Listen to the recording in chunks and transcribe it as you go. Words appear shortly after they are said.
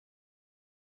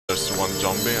There's one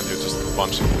zombie and you just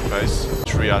punch him in the face.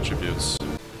 3 attributes.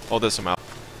 Oh, there's a map.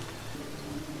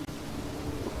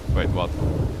 Wait, what?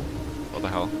 What the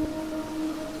hell?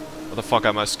 What the fuck,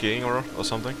 am I skiing or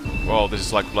something? Whoa, this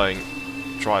is like playing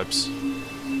Tribes.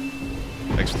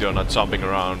 Except you're not jumping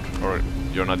around or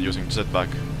you're not using jetpack.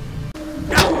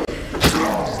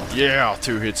 Yeah,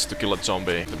 2 hits to kill a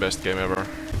zombie. The best game ever.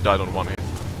 Died on 1 hit.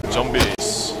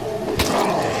 Zombies.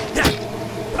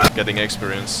 Getting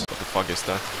experience. What the fuck is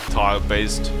that?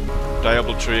 Tile-based.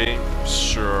 Diablo 3.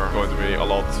 Sure. Going to be a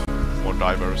lot more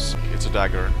divers. It's a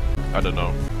dagger. I don't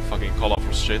know. Fucking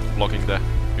colorful shit. Blocking the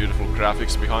beautiful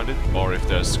graphics behind it. Or if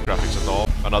there's graphics at all.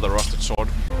 Another rusted sword.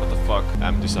 What the fuck?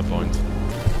 I'm disappointed.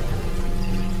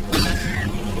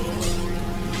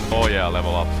 Oh yeah,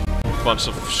 level up. Bunch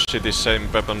of shitty same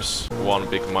weapons, 1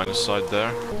 big minus side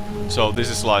there. So this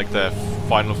is like the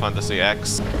Final Fantasy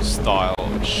X style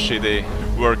shitty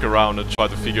work around and try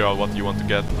to figure out what you want to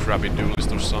get. Crappy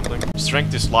duelist or something.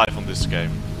 Strength is life on this game.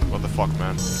 What the fuck,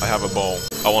 man? I have a bow.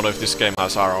 I wonder if this game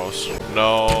has arrows.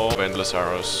 No, endless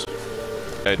arrows.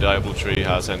 Okay, Diablo 3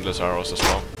 has endless arrows as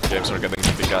well. Games are getting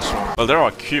big as well. Well, there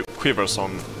are quivers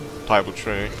on Diablo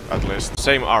 3 at least.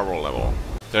 Same arrow level.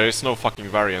 There is no fucking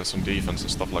variance on defense and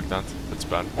stuff like that. That's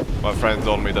bad. My friend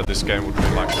told me that this game would be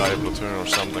like Diablo 2 or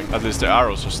something. At least the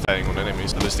arrows are staying on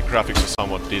enemies. At least the graphics are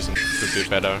somewhat decent. Could be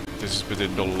better. This is pretty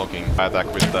dull looking. I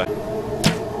attack with the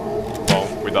bow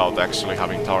without actually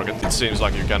having target. It seems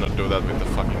like you cannot do that with the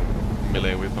fucking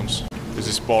melee weapons. This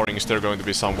is boring. Is there going to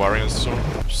be some variance or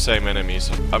same enemies?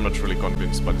 I'm not really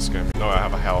convinced by this game. No, I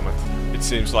have a helmet. It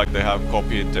seems like they have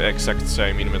copied the exact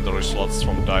same inventory slots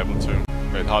from Diablo 2.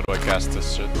 Wait, how do I cast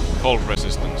this shit? Cold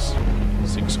resistance.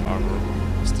 6 armor.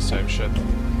 It's the same shit.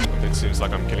 But it seems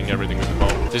like I'm killing everything with the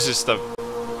bow. This is the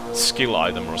skill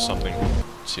item or something.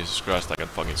 Jesus Christ, I can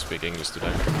fucking speak English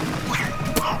today.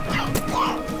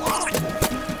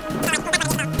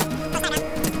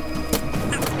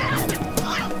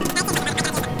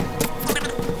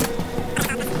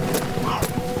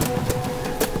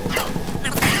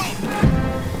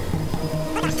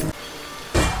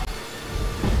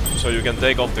 So you can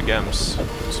take off the gems.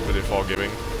 It's pretty forgiving.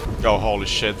 Oh, holy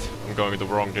shit. I'm going in the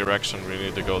wrong direction. We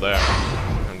need to go there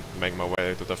and make my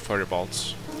way to the fairy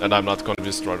vaults. And I'm not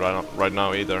convinced right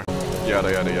now either.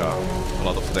 Yada yada yada. A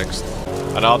lot of text.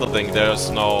 Another thing, there's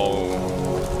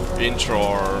no intro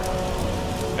or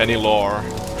any lore.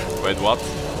 Wait, what?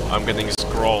 I'm getting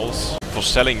scrolls for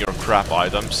selling your crap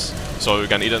items. So you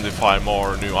can identify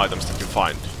more new items that you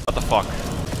find. What the fuck?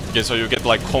 Okay, so you get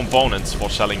like components for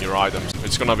selling your items.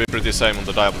 It's gonna be pretty same on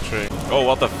the Diablo 3. Oh,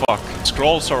 what the fuck?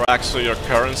 Scrolls are actually your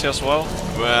currency as well?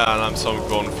 Man, I'm so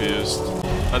confused.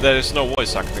 And there is no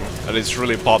voice acting. And it's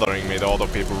really bothering me, the other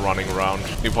people running around.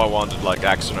 If I wanted like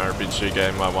action RPG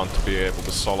game, I want to be able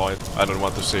to solo it. I don't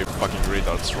want to see fucking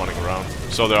retards running around.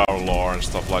 So there are lore and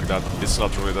stuff like that. It's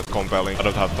not really that compelling. I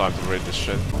don't have time to read this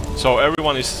shit. So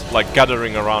everyone is like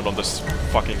gathering around on this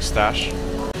fucking stash.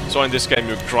 So in this game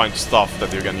you grind stuff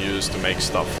that you can use to make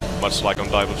stuff. Much like on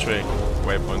Diablo 3.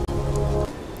 Waypoint.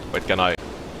 Wait, can I?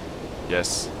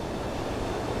 Yes.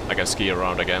 I can ski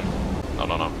around again.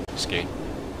 No. Ski.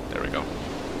 There we go.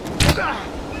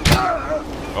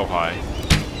 Oh, hi.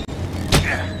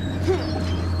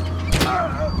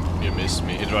 You missed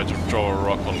me. He tried to throw a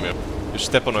rock on me. You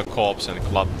step on a corpse and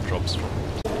club drops from.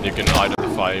 You can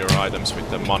identify your items with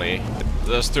the money.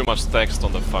 There's too much text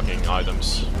on the fucking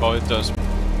items. Oh, it does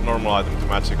normal item to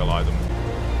magical item.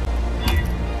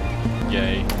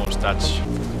 Yay, more stats.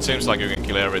 It seems like you can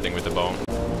kill everything with the bow.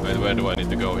 Wait, where do I need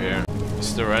to go here?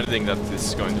 Is there anything that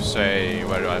is going to say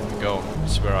where do I have to go?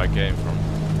 It's where I came from.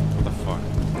 What the fuck?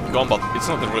 Combat, it's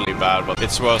not really bad, but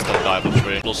it's worse than Diablo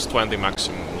 3. Plus 20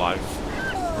 maximum life.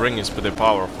 Ring is pretty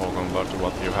powerful compared to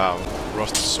what you have.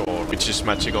 Rusted sword, which is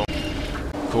magical.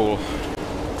 Cool.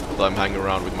 But I'm hanging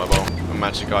around with my bow. A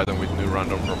magic item with new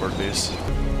random properties.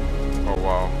 Oh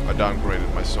wow, I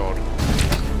downgraded my sword.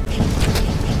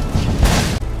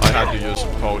 I had to use a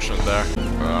potion there.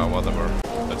 Whatever.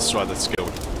 Let's try that skill.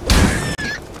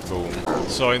 Boom.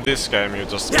 So in this game you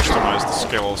just customize the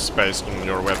skills based on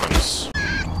your weapons.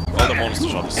 All the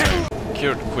monsters are the same.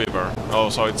 Cured quiver. Oh,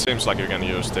 so it seems like you can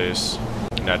use this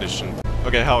in addition.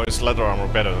 Okay, how is leather armor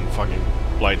better than fucking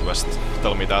Blade Vest?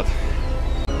 Tell me that.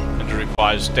 And it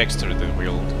requires dexterity to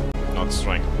wield, not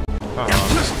strength.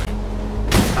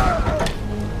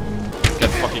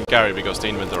 Can't fucking carry because the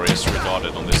inventory is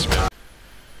retarded on this game.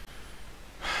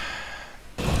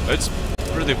 It's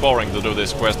pretty boring to do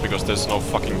this quest because there's no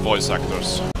fucking voice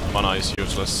actors. Mana is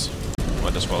useless.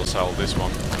 Might as well sell this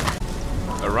one.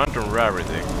 A random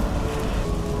rarity.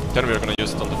 Then we're gonna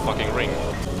use it on the fucking ring.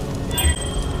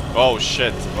 Oh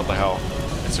shit, what the hell?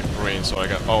 It's a green, so I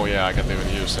can... Oh yeah, I can't even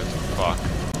use it. Fuck.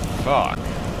 Fuck.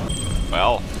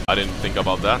 Well, I didn't think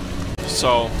about that.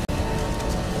 So...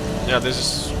 Yeah, this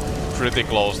is pretty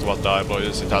close to what Diablo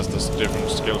is. It has this different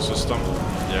skill system.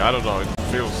 Yeah, I don't know, it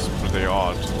feels pretty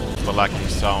odd. The lacking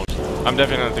sound. I'm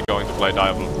definitely going to play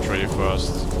Diablo 3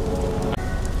 first.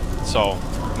 So,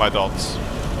 my thoughts.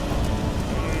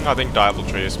 I think Diablo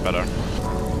 3 is better.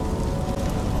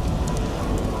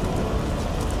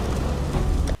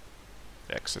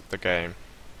 Exit the game.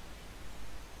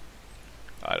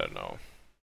 I don't know.